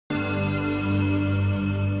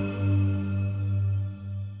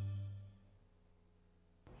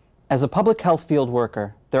As a public health field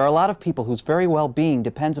worker, there are a lot of people whose very well-being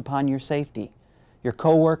depends upon your safety. Your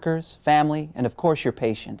co-workers, family, and of course your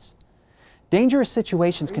patients. Dangerous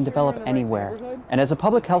situations can develop anywhere, and as a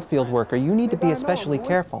public health field worker, you need to be especially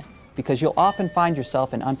careful because you'll often find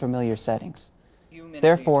yourself in unfamiliar settings.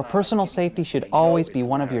 Therefore, personal safety should always be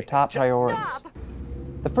one of your top priorities.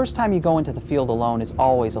 The first time you go into the field alone is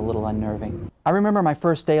always a little unnerving. I remember my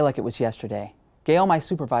first day like it was yesterday. Gail, my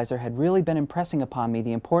supervisor, had really been impressing upon me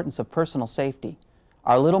the importance of personal safety.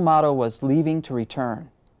 Our little motto was leaving to return.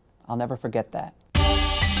 I'll never forget that.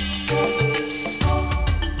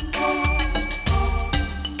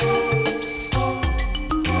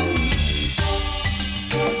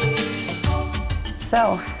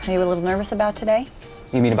 So, are you a little nervous about today?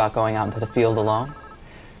 You mean about going out into the field alone?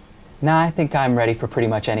 Nah, I think I'm ready for pretty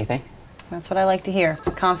much anything. That's what I like to hear,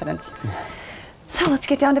 confidence. So let's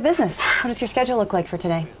get down to business. What does your schedule look like for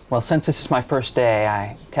today? Well, since this is my first day,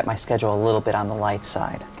 I kept my schedule a little bit on the light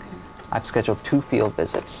side. I've scheduled 2 field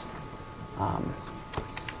visits,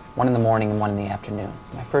 one in the morning and one in the afternoon.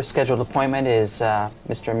 My first scheduled appointment is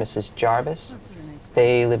Mr. and Mrs. Jarvis.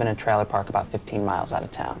 They live in a trailer park about 15 miles out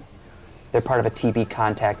of town. They're part of a TB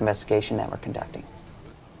contact investigation that we're conducting.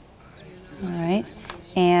 All right.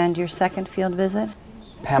 And your second field visit?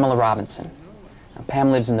 Pamela Robinson. Now,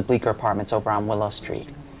 Pam lives in the Bleecker Apartments over on Willow Street.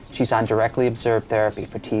 She's on directly observed therapy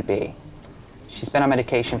for TB. She's been on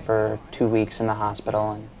medication for 2 weeks in the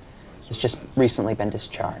hospital and has just recently been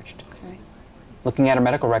discharged. Okay. Looking at her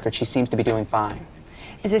medical record, she seems to be doing fine.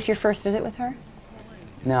 Is this your first visit with her?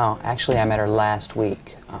 No, actually I met her last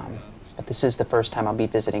week, but this is the first time I'll be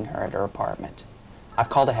visiting her at her apartment. I've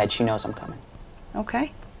called ahead. She knows I'm coming.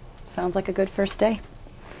 Okay. Sounds like a good first day.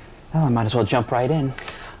 Well, I might as well jump right in.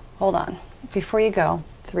 Hold on. Before you go,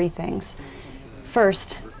 3 things.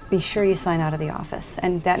 First, be sure you sign out of the office,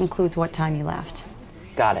 and that includes what time you left.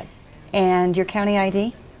 Got it. And your county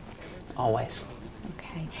ID? Always.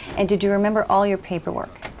 Okay. And did you remember all your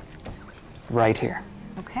paperwork? Right here.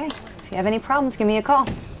 Okay. If you have any problems, give me a call.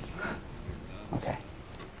 Okay.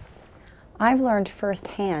 I've learned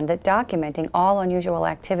firsthand that documenting all unusual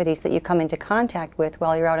activities that you come into contact with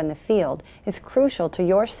while you're out in the field is crucial to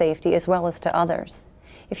your safety as well as to others.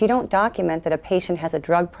 If you don't document that a patient has a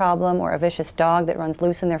drug problem or a vicious dog that runs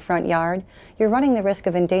loose in their front yard, you're running the risk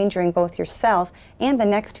of endangering both yourself and the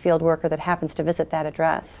next field worker that happens to visit that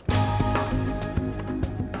address.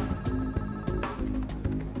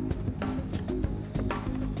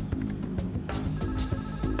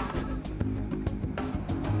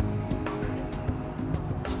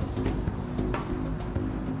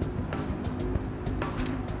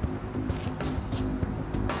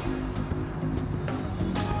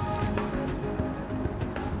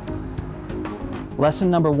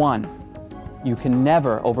 Lesson number 1, you can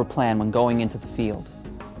never overplan when going into the field.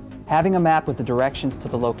 Having a map with the directions to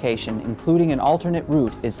the location, including an alternate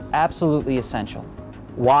route, is absolutely essential.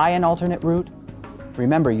 Why an alternate route?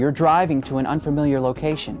 Remember, you're driving to an unfamiliar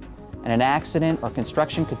location, and an accident or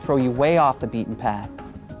construction could throw you way off the beaten path.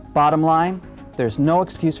 Bottom line, there's no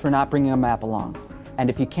excuse for not bringing a map along. And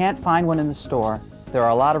if you can't find one in the store, there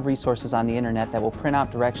are a lot of resources on the internet that will print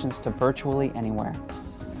out directions to virtually anywhere.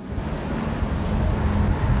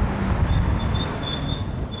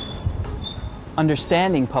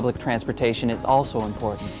 Understanding public transportation is also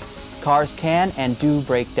important. Cars can and do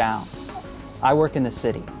break down. I work in the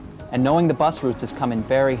city, and knowing the bus routes has come in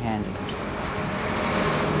very handy.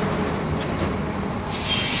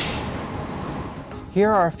 Here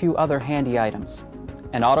are a few other handy items: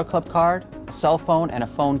 an auto club card, a cell phone, and a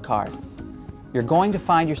phone card. You're going to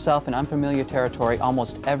find yourself in unfamiliar territory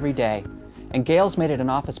almost every day, and Gail's made it an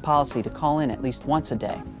office policy to call in at least once a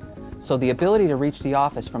day. So the ability to reach the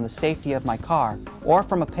office from the safety of my car or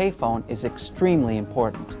from a payphone is extremely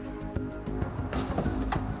important.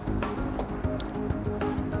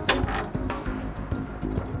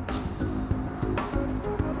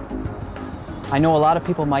 I know a lot of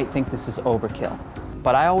people might think this is overkill,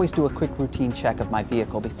 but I always do a quick routine check of my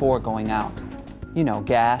vehicle before going out. You know,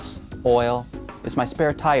 gas, oil, is my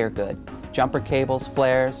spare tire good, jumper cables,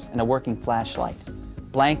 flares, and a working flashlight.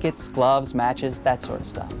 Blankets, gloves, matches, that sort of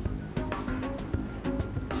stuff.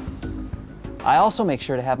 I also make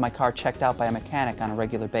sure to have my car checked out by a mechanic on a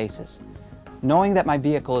regular basis. Knowing that my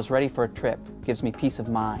vehicle is ready for a trip gives me peace of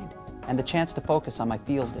mind and the chance to focus on my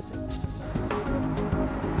field visit.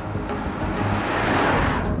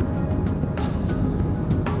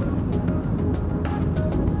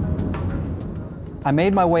 I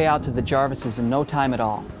made my way out to the Jarvises in no time at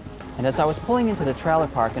all, and as I was pulling into the trailer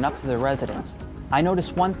park and up to their residence, I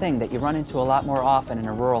noticed one thing that you run into a lot more often in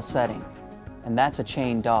a rural setting, and that's a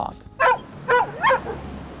chained dog.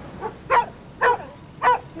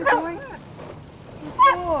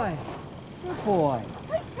 boy.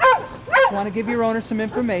 Just want to give your owner some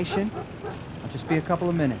information. I'll just be a couple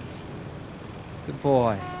of minutes. Good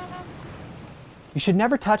boy. You should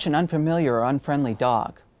never touch an unfamiliar or unfriendly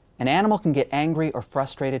dog. An animal can get angry or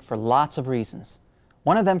frustrated for lots of reasons.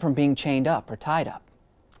 One of them from being chained up or tied up.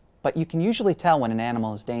 But you can usually tell when an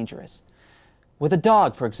animal is dangerous. With a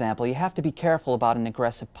dog, for example, you have to be careful about an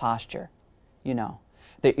aggressive posture. You know,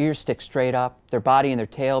 their ears stick straight up, their body and their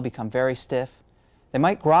tail become very stiff. They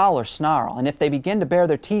might growl or snarl, and if they begin to bare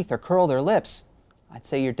their teeth or curl their lips, I'd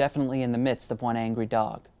say you're definitely in the midst of one angry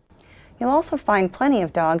dog. You'll also find plenty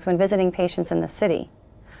of dogs when visiting patients in the city.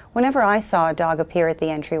 Whenever I saw a dog appear at the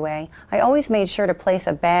entryway, I always made sure to place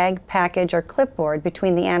a bag, package, or clipboard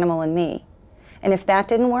between the animal and me. And if that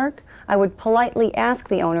didn't work, I would politely ask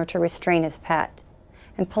the owner to restrain his pet.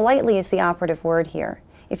 And politely is the operative word here.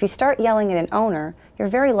 If you start yelling at an owner, you're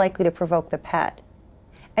very likely to provoke the pet.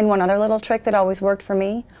 And one other little trick that always worked for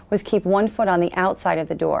me was keep one foot on the outside of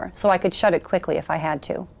the door so I could shut it quickly if I had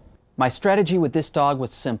to. My strategy with this dog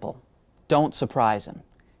was simple. Don't surprise him.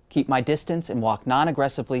 Keep my distance and walk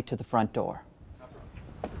non-aggressively to the front door.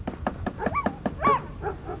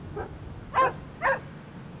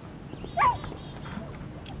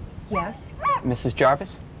 Yes? Mrs.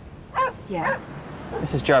 Jarvis? Yes?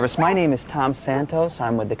 Mrs. Jarvis, my name is Tom Santos.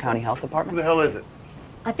 I'm with the County Health Who Department. the hell is it?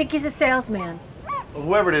 I think he's a salesman. Well,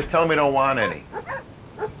 whoever it is, tell him we don't want any.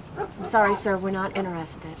 I'm sorry, sir, we're not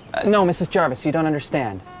interested. No, Mrs. Jarvis, you don't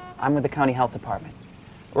understand. I'm with the County Health Department.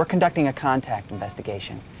 We're conducting a contact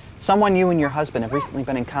investigation. Someone you and your husband have recently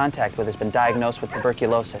been in contact with has been diagnosed with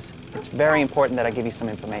tuberculosis. It's very important that I give you some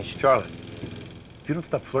information. Charlotte, if you don't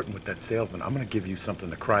stop flirting with that salesman, I'm going to give you something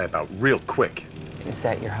to cry about real quick. Is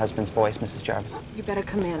that your husband's voice, Mrs. Jarvis? You better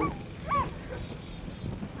come in.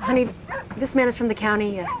 Honey, this man is from the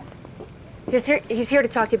county. He's here to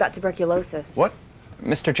talk to you about tuberculosis. What?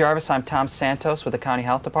 Mr. Jarvis, I'm Tom Santos with the County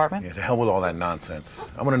Health Department. Yeah, to hell with all that nonsense.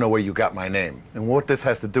 I want to know where you got my name and what this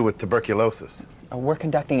has to do with tuberculosis. We're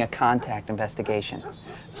conducting a contact investigation.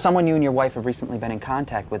 Someone you and your wife have recently been in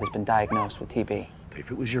contact with has been diagnosed with TB. If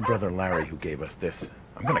it was your brother Larry who gave us this,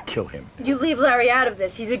 I'm going to kill him. You leave Larry out of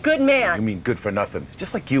this. He's a good man. You mean good for nothing.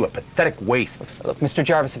 Just like you, a pathetic waste. Look, Mr.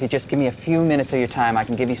 Jarvis, if you just give me a few minutes of your time, I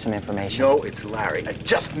can give you some information. No, it's Larry. I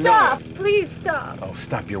just know. Stop! Please stop. Oh,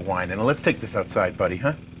 stop your whining and let's take this outside, buddy,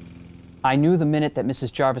 huh? I knew the minute that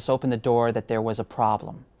Mrs. Jarvis opened the door that there was a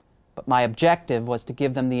problem. But my objective was to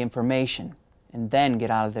give them the information and then get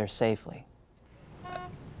out of there safely.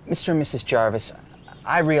 Mr. and Mrs. Jarvis,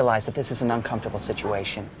 I realize that this is an uncomfortable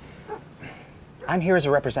situation. I'm here as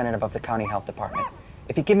a representative of the County Health Department.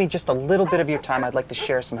 If you give me just a little bit of your time, I'd like to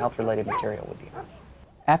share some health-related material with you.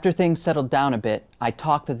 After things settled down a bit, I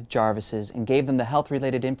talked to the Jarvises and gave them the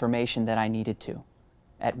health-related information that I needed to.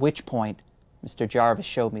 At which point, Mr. Jarvis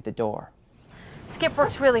showed me the door. Skip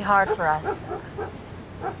works really hard for us.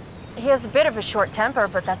 He has a bit of a short temper,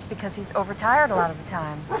 but that's because he's overtired a lot of the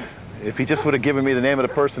time. If he just would have given me the name of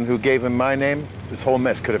the person who gave him my name, this whole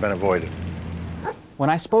mess could have been avoided. When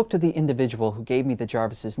I spoke to the individual who gave me the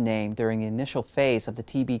Jarvis's name during the initial phase of the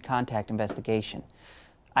TB contact investigation,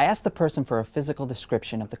 I asked the person for a physical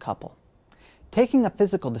description of the couple. Taking a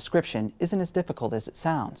physical description isn't as difficult as it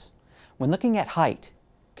sounds. When looking at height,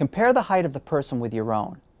 compare the height of the person with your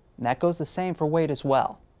own, and that goes the same for weight as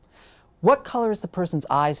well. What color is the person's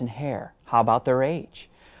eyes and hair? How about their age?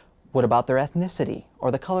 What about their ethnicity or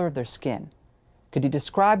the color of their skin? Could you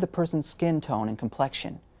describe the person's skin tone and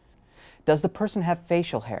complexion? Does the person have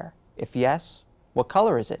facial hair? If yes, what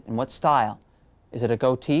color is it and what style? Is it a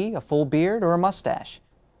goatee, a full beard, or a mustache?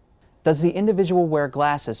 Does the individual wear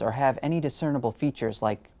glasses or have any discernible features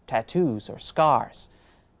like tattoos or scars?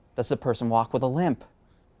 Does the person walk with a limp?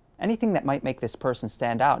 Anything that might make this person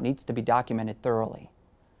stand out needs to be documented thoroughly.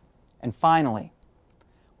 And finally,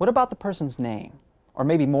 what about the person's name? Or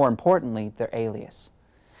maybe more importantly, their alias.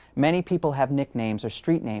 Many people have nicknames or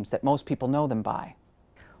street names that most people know them by.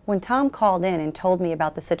 When Tom called in and told me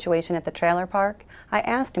about the situation at the trailer park, I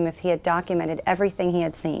asked him if he had documented everything he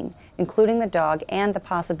had seen, including the dog and the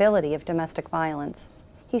possibility of domestic violence.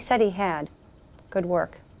 He said he had. Good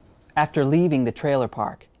work. After leaving the trailer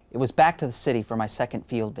park, it was back to the city for my second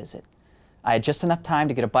field visit. I had just enough time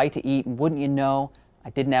to get a bite to eat, and wouldn't you know, I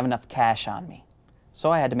didn't have enough cash on me. So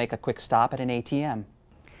I had to make a quick stop at an ATM.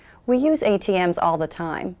 We use ATMs all the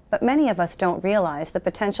time, but many of us don't realize the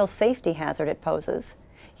potential safety hazard it poses.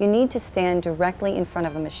 You need to stand directly in front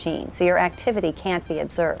of a machine so your activity can't be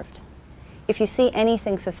observed. If you see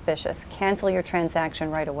anything suspicious, cancel your transaction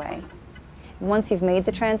right away. Once you've made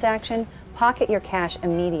the transaction, pocket your cash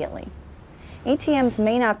immediately. ATMs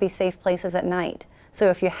may not be safe places at night, so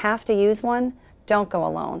if you have to use one, don't go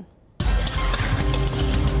alone.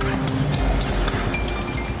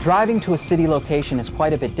 Driving to a city location is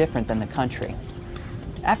quite a bit different than the country.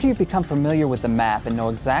 After you've become familiar with the map and know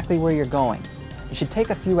exactly where you're going, you should take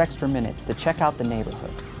a few extra minutes to check out the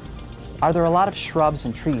neighborhood. Are there a lot of shrubs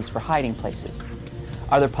and trees for hiding places?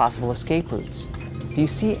 Are there possible escape routes? Do you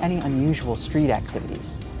see any unusual street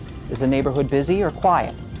activities? Is the neighborhood busy or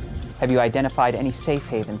quiet? Have you identified any safe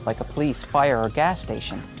havens like a police, fire, or gas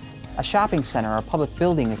station? A shopping center or public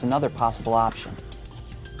building is another possible option.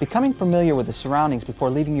 Becoming familiar with the surroundings before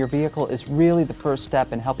leaving your vehicle is really the first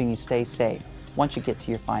step in helping you stay safe once you get to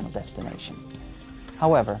your final destination.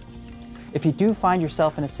 However, if you do find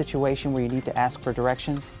yourself in a situation where you need to ask for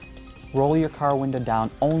directions, roll your car window down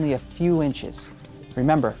only a few inches.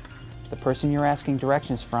 Remember, the person you're asking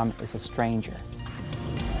directions from is a stranger.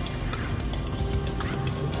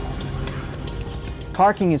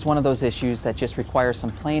 Parking is one of those issues that just requires some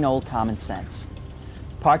plain old common sense.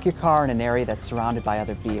 Park your car in an area that's surrounded by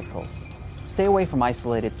other vehicles. Stay away from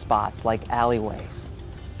isolated spots like alleyways.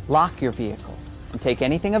 Lock your vehicle and take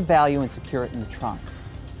anything of value and secure it in the trunk.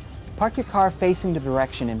 Park your car facing the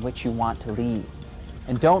direction in which you want to leave.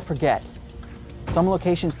 And don't forget, some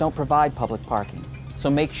locations don't provide public parking,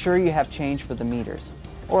 so make sure you have change for the meters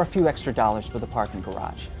or a few extra dollars for the parking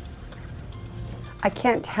garage. I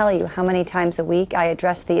can't tell you how many times a week I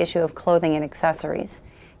address the issue of clothing and accessories.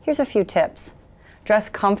 Here's a few tips. Dress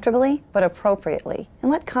comfortably, but appropriately,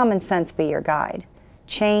 and let common sense be your guide.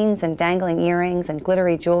 Chains and dangling earrings and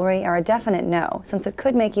glittery jewelry are a definite no, since it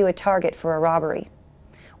could make you a target for a robbery.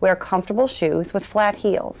 Wear comfortable shoes with flat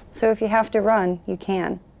heels, so if you have to run, you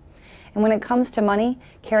can. And when it comes to money,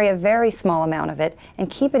 carry a very small amount of it and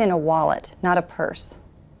keep it in a wallet, not a purse.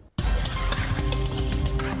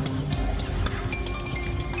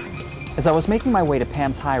 As I was making my way to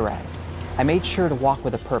Pam's high-rise, I made sure to walk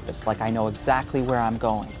with a purpose, like I know exactly where I'm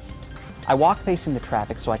going. I walked facing the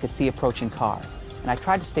traffic so I could see approaching cars, and I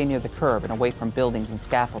tried to stay near the curb and away from buildings and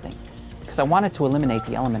scaffolding, because I wanted to eliminate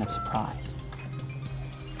the element of surprise.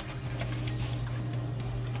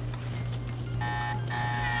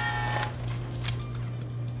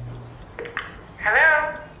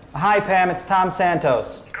 Hello? Hi, Pam, it's Tom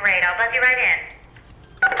Santos. Great, I'll buzz you right in.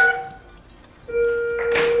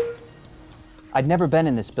 I'd never been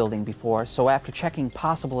in this building before, so after checking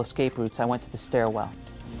possible escape routes, I went to the stairwell.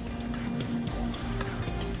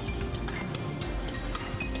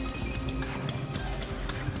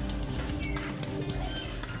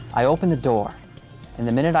 I opened the door, and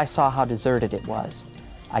the minute I saw how deserted it was,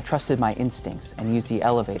 I trusted my instincts and used the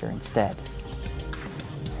elevator instead.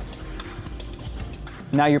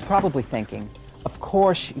 Now you're probably thinking, of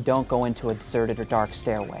course you don't go into a deserted or dark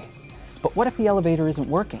stairway. But what if the elevator isn't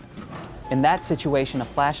working? In that situation, a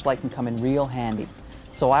flashlight can come in real handy,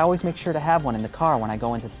 so I always make sure to have one in the car when I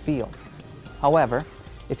go into the field. However,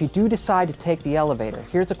 if you do decide to take the elevator,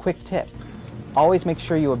 here's a quick tip. Always make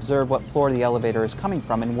sure you observe what floor the elevator is coming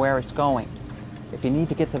from and where it's going. If you need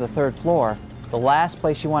to get to the third floor, the last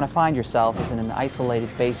place you want to find yourself is in an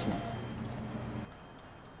isolated basement.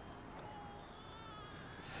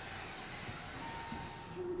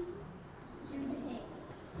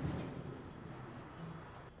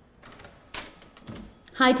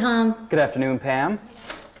 Hi, Tom. Good afternoon, Pam.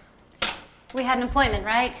 We had an appointment,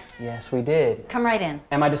 right? Yes, we did. Come right in.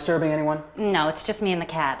 Am I disturbing anyone? No, it's just me and the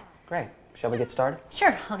cat. Great. Shall we get started?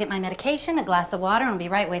 Sure, I'll get my medication, a glass of water, and I'll be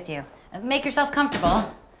right with you. Make yourself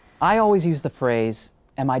comfortable. I always use the phrase,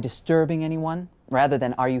 am I disturbing anyone, rather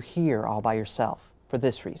than are you here all by yourself, for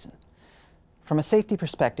this reason. From a safety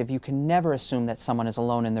perspective, you can never assume that someone is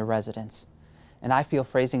alone in their residence. And I feel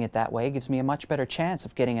phrasing it that way gives me a much better chance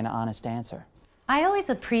of getting an honest answer. I always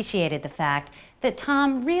appreciated the fact that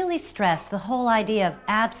Tom really stressed the whole idea of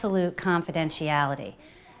absolute confidentiality.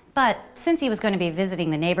 But since he was going to be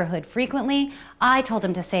visiting the neighborhood frequently, I told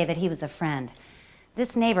him to say that he was a friend.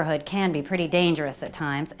 This neighborhood can be pretty dangerous at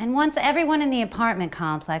times, and once everyone in the apartment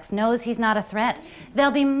complex knows he's not a threat,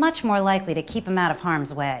 they'll be much more likely to keep him out of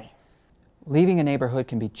harm's way. Leaving a neighborhood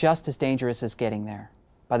can be just as dangerous as getting there.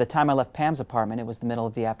 By the time I left Pam's apartment, it was the middle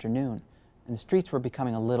of the afternoon, and the streets were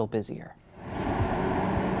becoming a little busier.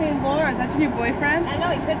 Hey, Laura, is that your new boyfriend? I know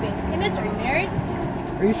he could be. Hey, mister, you married?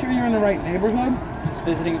 Are you sure you're in the right neighborhood? Just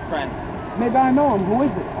visiting a friend. Maybe I know him. Who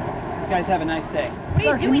is it? You guys have a nice day. What Sir,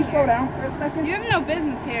 are you can doing you slow here? down for a second? You have no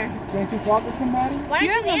business here. Can't you talk to somebody? Why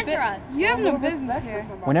don't you answer us? You have no business here.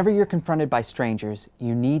 Whenever you're confronted by strangers,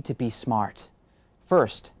 you need to be smart.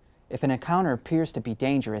 First, if an encounter appears to be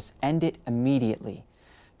dangerous, end it immediately.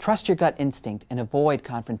 Trust your gut instinct and avoid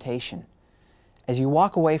confrontation. As you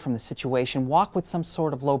walk away from the situation, walk with some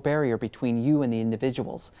sort of low barrier between you and the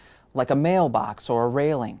individuals, like a mailbox or a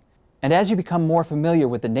railing. And as you become more familiar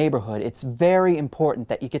with the neighborhood, it's very important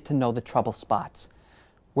that you get to know the trouble spots,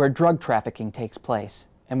 where drug trafficking takes place,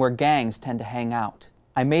 and where gangs tend to hang out.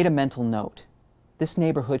 I made a mental note. This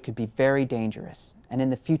neighborhood could be very dangerous, and in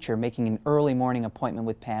the future, making an early morning appointment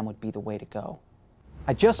with Pam would be the way to go.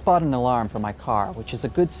 I just bought an alarm for my car, which is a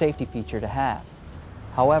good safety feature to have.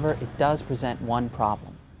 However, it does present one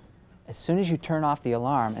problem. As soon as you turn off the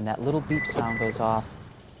alarm and that little beep sound goes off,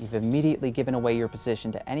 you've immediately given away your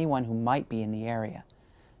position to anyone who might be in the area.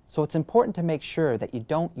 So it's important to make sure that you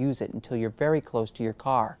don't use it until you're very close to your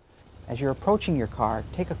car. As you're approaching your car,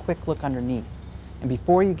 take a quick look underneath. And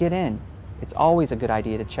before you get in, it's always a good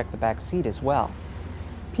idea to check the back seat as well.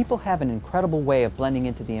 People have an incredible way of blending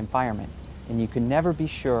into the environment, and you can never be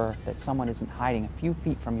sure that someone isn't hiding a few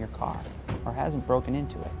feet from your car or hasn't broken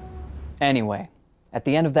into it. Anyway, at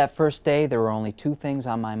the end of that first day, there were only 2 things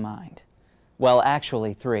on my mind. Well,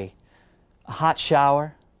 actually 3. A hot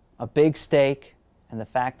shower, a big steak, and the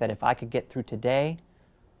fact that if I could get through today,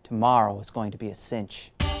 tomorrow is going to be a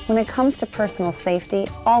cinch. When it comes to personal safety,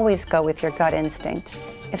 always go with your gut instinct.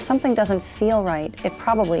 If something doesn't feel right, it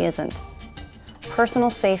probably isn't.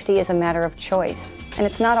 Personal safety is a matter of choice, and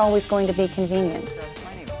it's not always going to be convenient.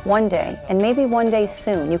 One day, and maybe one day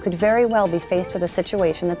soon, you could very well be faced with a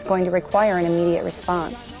situation that's going to require an immediate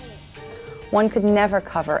response. One could never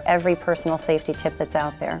cover every personal safety tip that's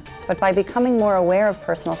out there, but by becoming more aware of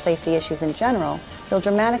personal safety issues in general, you'll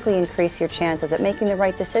dramatically increase your chances at making the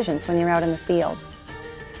right decisions when you're out in the field.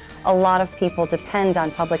 A lot of people depend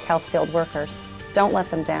on public health field workers. Don't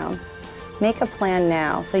let them down. Make a plan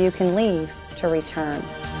now so you can leave to return.